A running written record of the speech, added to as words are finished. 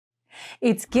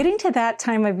It's getting to that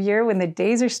time of year when the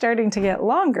days are starting to get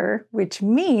longer, which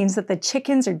means that the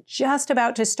chickens are just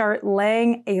about to start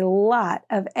laying a lot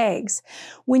of eggs.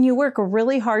 When you work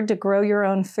really hard to grow your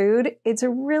own food, it's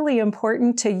really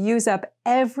important to use up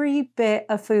every bit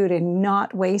of food and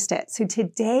not waste it. So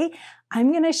today,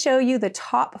 I'm going to show you the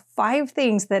top 5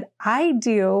 things that I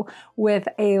do with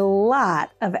a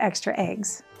lot of extra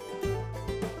eggs.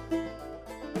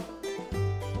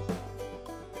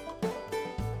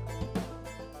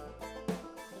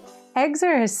 Eggs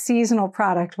are a seasonal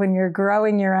product when you're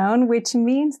growing your own, which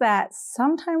means that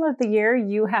some time of the year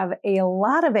you have a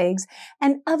lot of eggs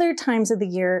and other times of the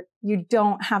year you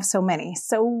don't have so many.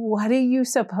 So what are you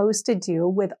supposed to do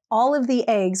with all of the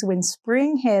eggs when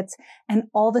spring hits and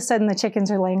all of a sudden the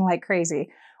chickens are laying like crazy?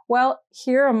 Well,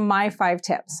 here are my 5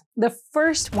 tips. The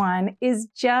first one is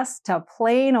just to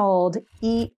plain old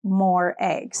eat more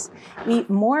eggs. Eat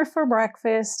more for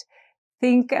breakfast.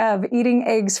 Think of eating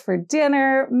eggs for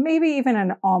dinner, maybe even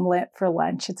an omelet for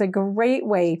lunch. It's a great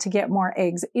way to get more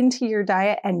eggs into your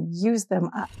diet and use them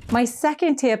up. My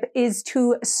second tip is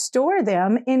to store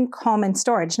them in common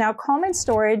storage. Now, common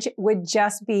storage would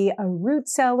just be a root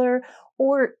cellar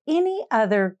or any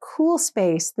other cool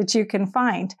space that you can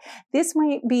find. This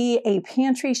might be a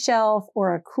pantry shelf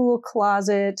or a cool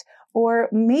closet or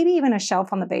maybe even a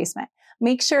shelf on the basement.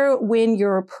 Make sure when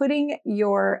you're putting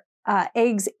your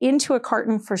eggs into a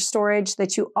carton for storage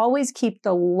that you always keep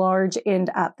the large end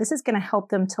up. This is going to help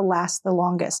them to last the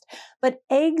longest. But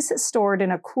eggs stored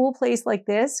in a cool place like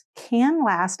this can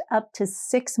last up to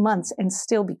 6 months and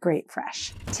still be great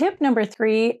fresh. Tip number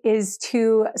 3 is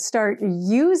to start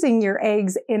using your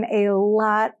eggs in a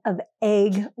lot of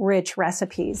egg-rich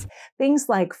recipes. Things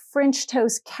like French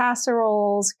toast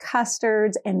casseroles,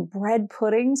 custards, and bread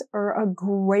puddings are a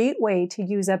great way to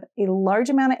use up a large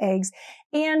amount of eggs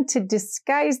and to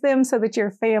disguise them so that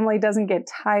your family doesn't get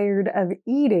tired of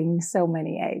eating so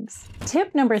many eggs.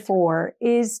 Tip number 4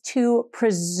 is to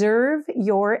preserve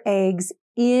your eggs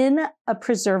in a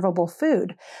preservable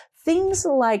food. Things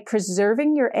like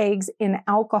preserving your eggs in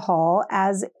alcohol,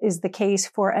 as is the case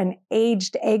for an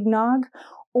aged eggnog,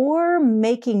 or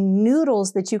making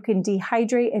noodles that you can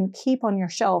dehydrate and keep on your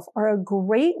shelf are a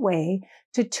great way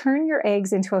to turn your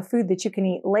eggs into a food that you can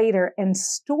eat later and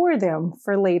store them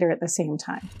for later at the same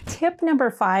time. Tip number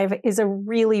 5 is a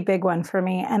really big one for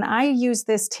me, and I use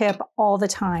this tip all the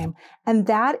time, and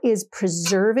that is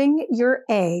preserving your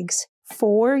eggs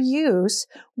for use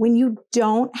when you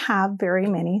don't have very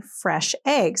many fresh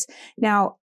eggs.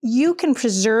 Now, you can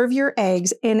preserve your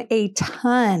eggs in a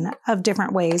ton of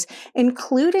different ways,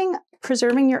 including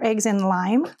preserving your eggs in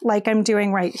lime, like I'm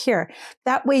doing right here.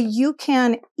 That way you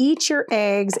can eat your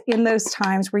eggs in those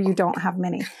times where you don't have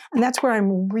many. And that's where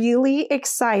I'm really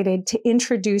excited to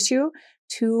introduce you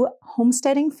to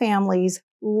Homesteading Family's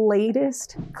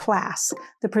latest class,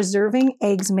 the Preserving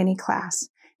Eggs mini class.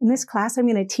 In this class, I'm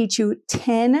going to teach you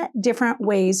 10 different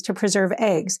ways to preserve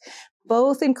eggs,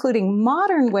 both including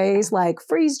modern ways like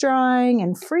freeze drying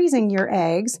and freezing your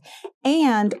eggs,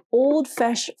 and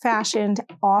old-fashioned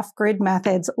off-grid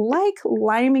methods like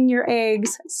liming your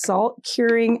eggs, salt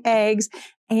curing eggs,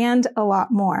 and a lot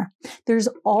more. There's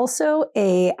also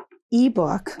a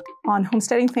ebook on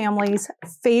Homesteading Family's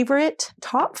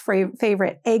top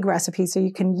favorite egg recipes. So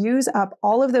you can use up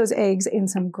all of those eggs in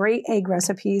some great egg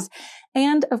recipes.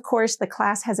 And of course, the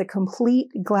class has a complete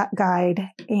guide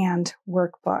and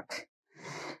workbook.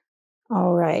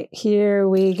 All right, here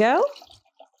we go.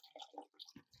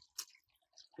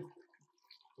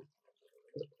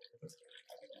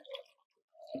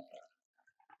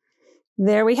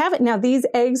 There we have it. Now these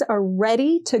eggs are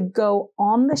ready to go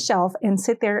on the shelf and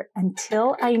sit there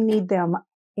until I need them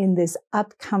in this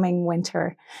upcoming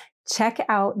winter. Check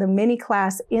out the mini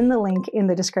class in the link in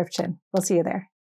the description. We'll see you there.